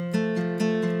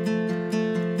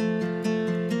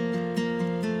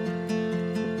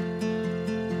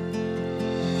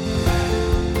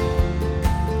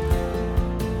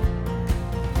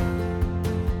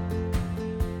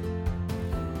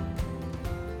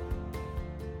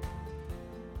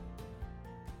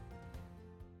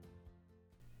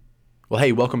Well,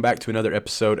 hey, welcome back to another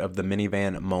episode of the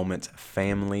Minivan Moments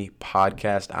Family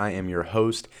Podcast. I am your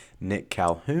host, Nick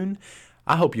Calhoun.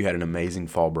 I hope you had an amazing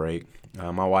fall break.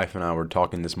 My wife and I were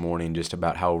talking this morning just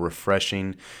about how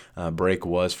refreshing break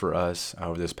was for us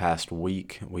over this past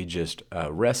week. We just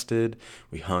rested,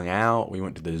 we hung out, we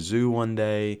went to the zoo one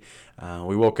day.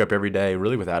 We woke up every day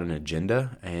really without an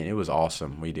agenda, and it was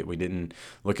awesome. We didn't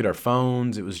look at our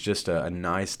phones. It was just a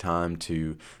nice time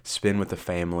to spend with the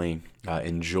family,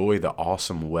 enjoy the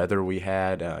awesome weather we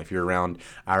had. If you're around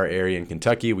our area in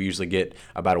Kentucky, we usually get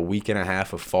about a week and a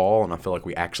half of fall, and I feel like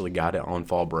we actually got it on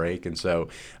fall break, and so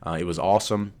it was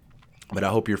awesome. But I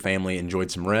hope your family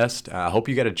enjoyed some rest. I hope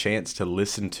you got a chance to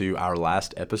listen to our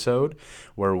last episode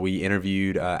where we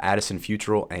interviewed Addison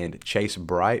Futrell and Chase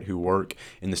Bright, who work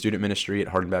in the student ministry at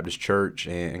Hardin Baptist Church,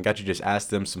 and got to just ask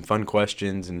them some fun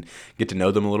questions and get to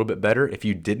know them a little bit better. If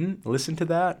you didn't listen to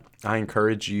that, I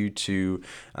encourage you to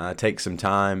take some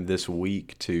time this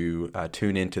week to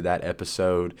tune into that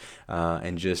episode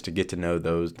and just to get to know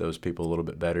those people a little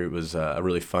bit better. It was a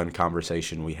really fun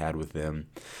conversation we had with them.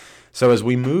 So as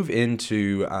we move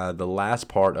into the last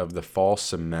part of the fall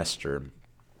semester,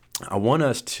 I want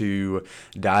us to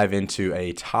dive into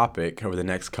a topic over the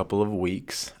next couple of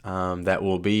weeks that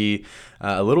will be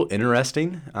a little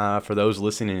interesting for those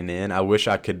listening in. I wish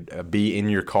I could be in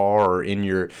your car or in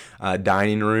your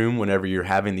dining room whenever you're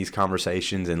having these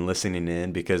conversations and listening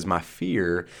in, because my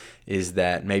fear is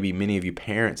that maybe many of you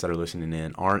parents that are listening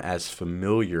in aren't as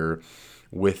familiar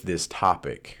with this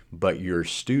topic, but your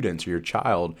students or your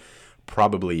child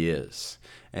probably is.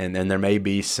 And then there may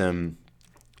be some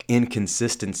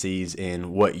inconsistencies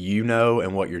in what you know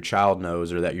and what your child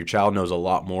knows, or that your child knows a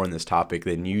lot more in this topic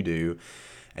than you do.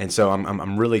 And so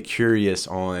I'm really curious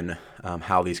on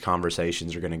how these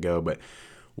conversations are going to go. But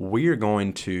we're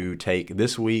going to take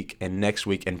this week and next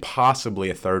week and possibly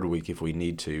a third week if we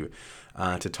need to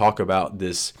talk about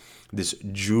this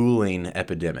juuling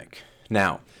epidemic.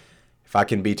 Now, if I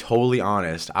can be totally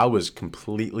honest, I was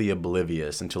completely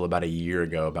oblivious until about a year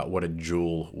ago about what a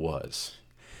Juul was.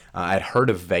 I'd heard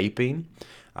of vaping,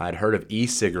 I'd heard of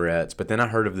e-cigarettes, but then I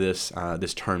heard of this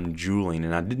term juuling,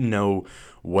 and I didn't know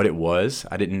what it was.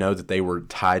 I didn't know that they were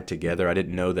tied together. I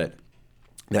didn't know that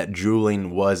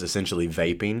juuling was essentially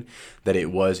vaping, that it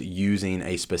was using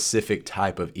a specific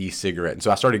type of e-cigarette. And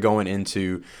so I started going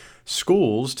into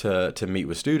schools to meet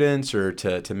with students or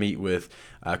to meet with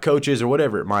coaches or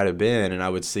whatever it might have been, and I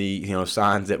would see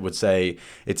signs that would say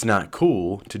it's not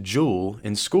cool to juul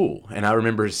in school. And I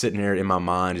remember sitting there in my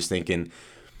mind just thinking,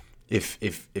 if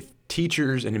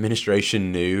teachers and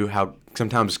administration knew how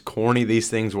sometimes corny these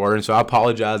things were, and so I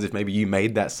apologize if maybe you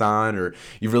made that sign or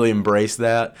you really embraced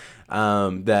that,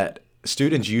 that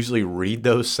students usually read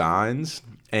those signs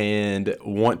and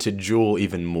want to juul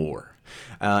even more.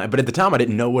 But at the time, I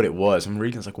didn't know what it was. I'm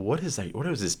reading, I was like, what is that? What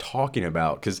is this talking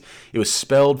about? Because it was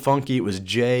spelled funky. It was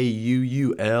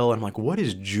Juul. I'm like, what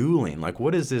is juuling? Like,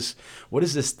 what is this? What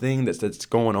is this thing that's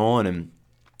going on?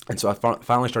 And so I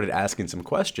finally started asking some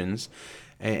questions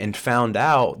and found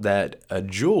out that a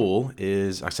Juul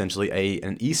is essentially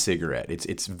an e-cigarette.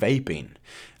 It's vaping.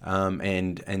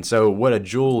 And so what a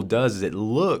Juul does is it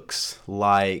looks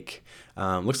like a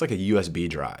USB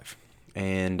drive.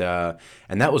 And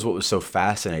that was what was so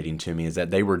fascinating to me, is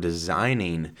that they were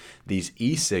designing these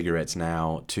e-cigarettes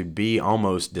now to be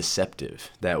almost deceptive.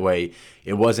 That way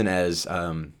it wasn't as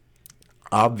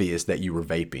obvious that you were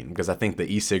vaping, because I think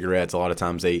the e-cigarettes, a lot of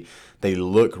times they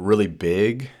look really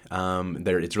big.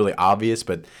 It's really obvious,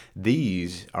 but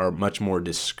these are much more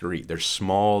discreet. They're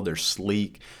small, they're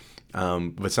sleek.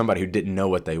 But somebody who didn't know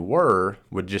what they were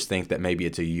would just think that maybe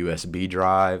it's a USB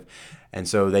drive. And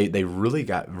so they really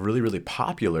got really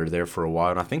popular there for a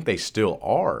while, and I think they still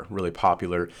are really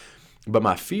popular. But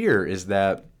my fear is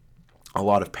that a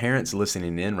lot of parents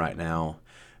listening in right now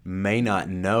may not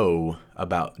know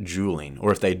about juuling,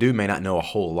 or if they do, may not know a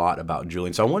whole lot about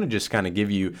juuling. So I want to just kind of give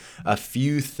you a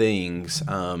few things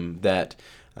that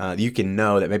you can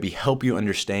know that maybe help you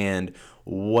understand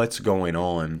what's going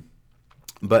on.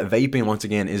 But vaping, once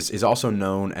again, is also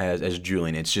known as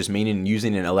juuling. It's just meaning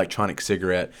using an electronic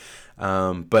cigarette.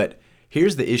 But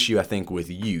here's the issue, I think, with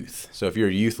youth. So if you're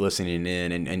a youth listening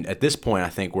in, and at this point, I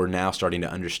think we're now starting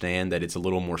to understand that it's a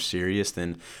little more serious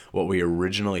than what we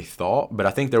originally thought. But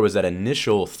I think there was that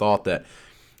initial thought that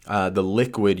the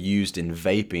liquid used in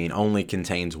vaping only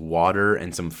contains water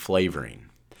and some flavoring.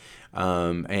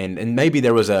 And maybe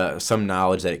there was some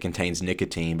knowledge that it contains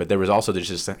nicotine, but there was also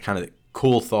just this kind of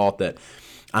cool thought that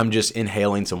I'm just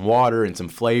inhaling some water and some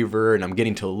flavor, and I'm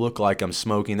getting to look like I'm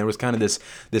smoking. There was kind of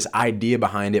this idea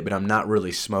behind it, but I'm not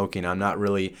really smoking. I'm not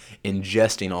really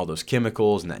ingesting all those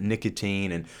chemicals and that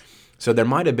nicotine. And So there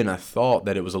might have been a thought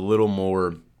that it was a little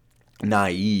more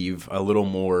naive, a little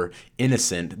more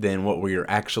innocent than what we are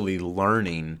actually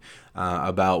learning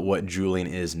about what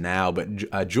juuling is now. But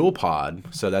a Juul pod,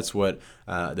 so that's what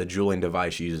the juuling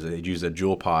device uses. It uses a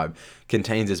Juul pod,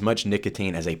 contains as much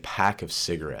nicotine as a pack of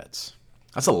cigarettes.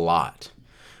 That's a lot.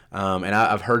 And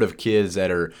I've heard of kids that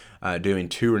are doing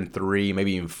 2 and 3,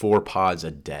 maybe even 4 pods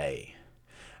a day.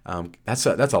 That's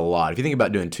a lot. If you think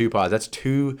about doing 2 pods, that's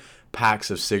 2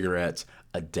 packs of cigarettes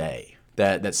a day.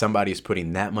 That somebody is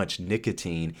putting that much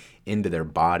nicotine into their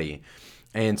body.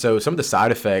 And so some of the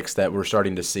side effects that we're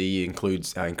starting to see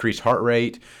includes increased heart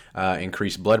rate,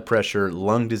 increased blood pressure,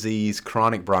 lung disease,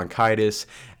 chronic bronchitis,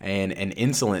 and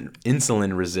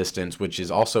insulin resistance, which is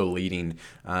also leading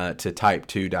to type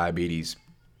 2 diabetes.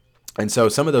 And so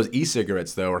some of those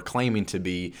e-cigarettes, though, are claiming to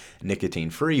be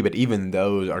nicotine-free, but even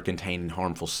those are containing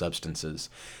harmful substances.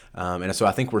 And so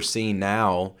I think we're seeing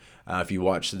now, if you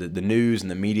watch the news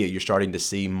and the media, you're starting to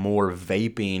see more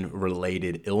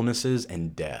vaping-related illnesses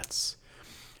and deaths.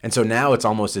 And so now it's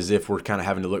almost as if we're kind of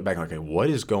having to look back, okay, what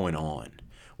is going on?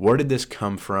 Where did this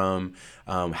come from?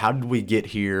 How did we get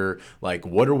here? Like,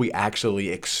 what are we actually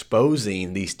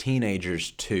exposing these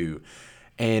teenagers to?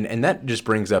 And that just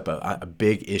brings up a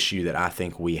big issue that I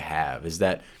think we have, is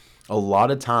that a lot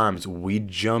of times we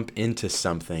jump into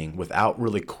something without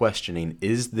really questioning,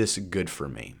 is this good for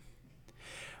me?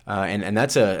 And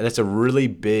that's a really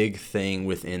big thing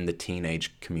within the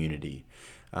teenage community.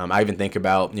 I even think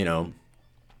about,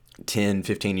 10,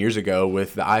 15 years ago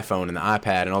with the iPhone and the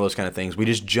iPad and all those kind of things. We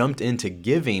just jumped into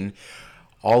giving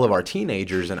all of our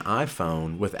teenagers an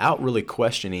iPhone without really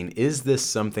questioning, is this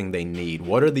something they need?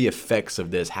 What are the effects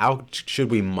of this? How should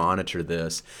we monitor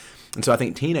this? And so I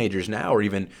think teenagers now are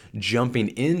even jumping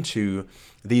into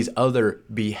these other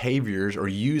behaviors or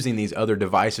using these other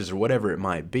devices or whatever it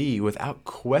might be without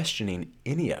questioning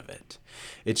any of it.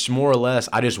 It's more or less,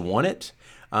 I just want it,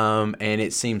 and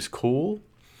it seems cool,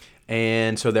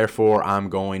 and so therefore I'm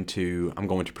going to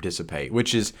participate,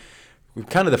 which is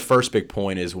kind of the first big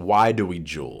point is, why do we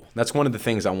juul? That's one of the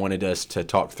things I wanted us to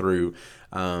talk through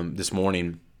this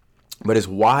morning, but is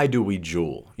why do we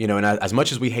juul? And as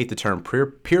much as we hate the term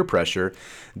peer pressure,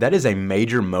 that is a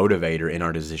major motivator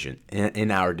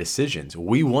in our decisions.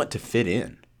 We want to fit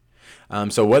in.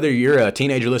 So whether you're a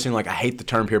teenager listening, like, I hate the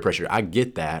term peer pressure, I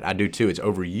get that. I do too. It's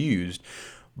overused.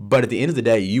 But at the end of the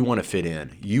day, you want to fit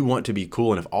in. You want to be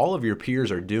cool. And if all of your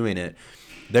peers are doing it,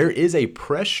 there is a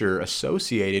pressure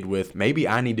associated with, maybe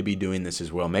I need to be doing this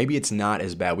as well. Maybe it's not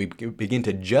as bad. We begin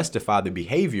to justify the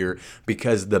behavior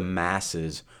because the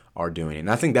masses are doing it.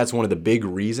 And I think that's one of the big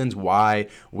reasons why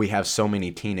we have so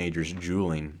many teenagers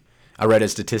juuling. I read a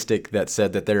statistic that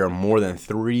said that there are more than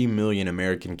 3 million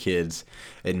American kids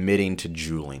admitting to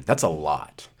juuling. That's a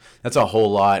lot. That's a whole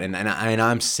lot, and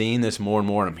I'm seeing this more and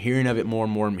more, and I'm hearing of it more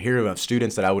and more. I'm hearing of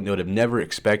students that I would have never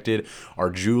expected are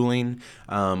juuling,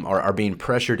 are being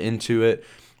pressured into it,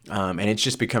 and it's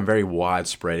just become very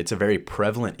widespread. It's a very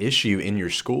prevalent issue in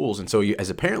your schools, and so you, as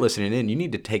a parent listening in, you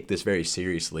need to take this very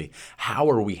seriously. How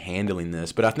are we handling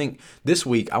this? But I think this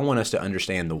week I want us to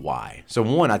understand the why. So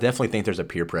one, I definitely think there's a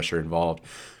peer pressure involved,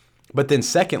 but then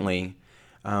secondly,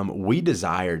 we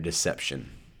desire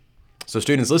deception. So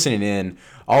students listening in,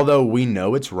 although we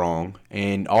know it's wrong,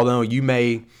 and although you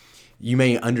may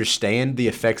understand the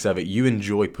effects of it, you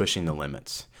enjoy pushing the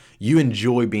limits. You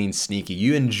enjoy being sneaky.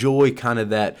 You enjoy kind of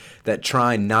that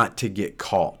trying not to get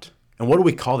caught. And what do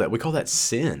we call that? We call that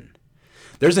sin.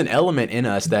 There's an element in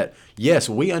us that, yes,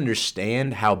 we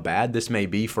understand how bad this may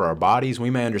be for our bodies. We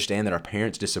may understand that our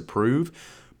parents disapprove,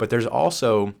 but there's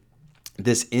also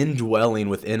this indwelling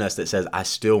within us that says, I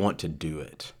still want to do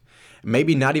it.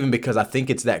 Maybe not even because I think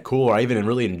it's that cool or I even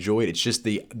really enjoy it. It's just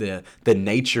the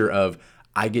nature of,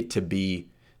 I get to be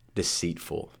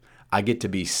deceitful. I get to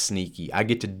be sneaky. I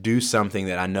get to do something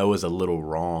that I know is a little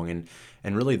wrong.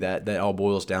 And really that all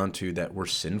boils down to that we're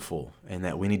sinful and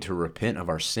that we need to repent of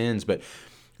our sins. But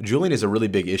juuling is a really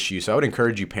big issue. So I would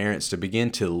encourage you parents to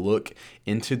begin to look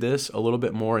into this a little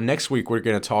bit more. Next week, we're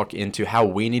going to talk into how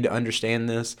we need to understand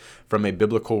this from a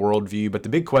biblical worldview. But the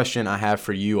big question I have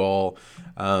for you all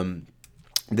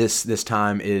this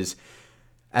time is,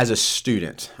 as a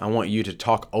student, I want you to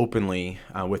talk openly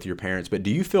with your parents, but do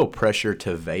you feel pressure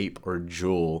to vape or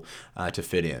juul to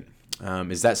fit in?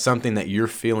 Is that something that you're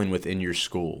feeling within your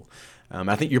school?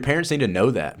 I think your parents need to know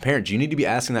that. Parents, you need to be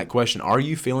asking that question. Are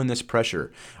you feeling this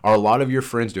pressure? Are a lot of your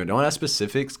friends doing it? Don't ask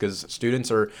specifics, because students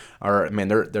are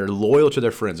they're loyal to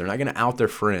their friends. They're not going to out their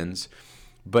friends,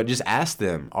 but just ask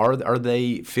them, are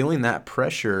they feeling that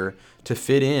pressure to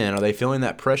fit in? Are they feeling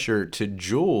that pressure to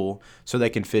juul so they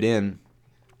can fit in?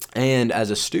 And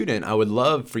as a student, I would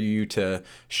love for you to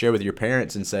share with your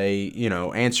parents and say,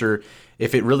 answer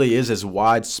if it really is as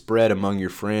widespread among your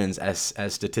friends as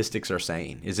statistics are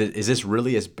saying. Is this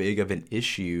really as big of an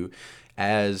issue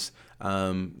as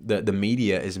the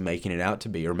media is making it out to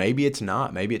be? Or maybe it's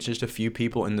not. Maybe it's just a few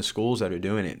people in the schools that are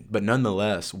doing it. But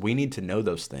nonetheless, we need to know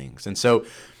those things. And so,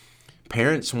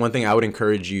 parents, one thing I would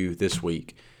encourage you this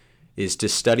week is to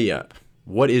study up.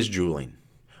 What is juuling?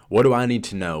 What do I need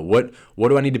to know? What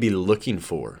do I need to be looking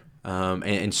for?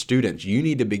 And students, you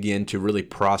need to begin to really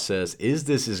process, is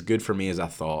this as good for me as I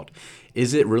thought?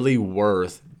 Is it really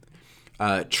worth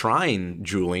trying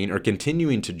juuling or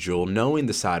continuing to juul, knowing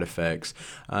the side effects,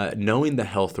 knowing the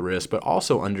health risk, but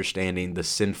also understanding the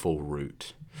sinful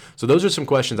root? So those are some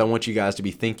questions I want you guys to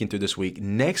be thinking through this week.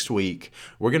 Next week,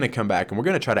 we're going to come back and we're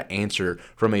going to try to answer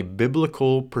from a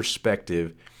biblical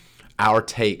perspective our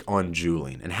take on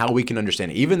juuling and how we can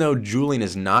understand it. Even though juuling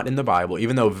is not in the Bible,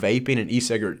 even though vaping and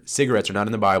e-cigarettes are not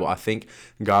in the Bible, I think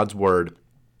God's word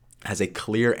has a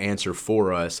clear answer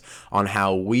for us on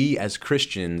how we as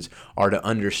Christians are to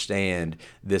understand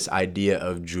this idea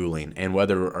of juuling and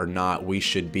whether or not we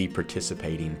should be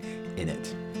participating in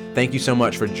it. Thank you so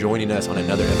much for joining us on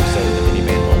another episode of the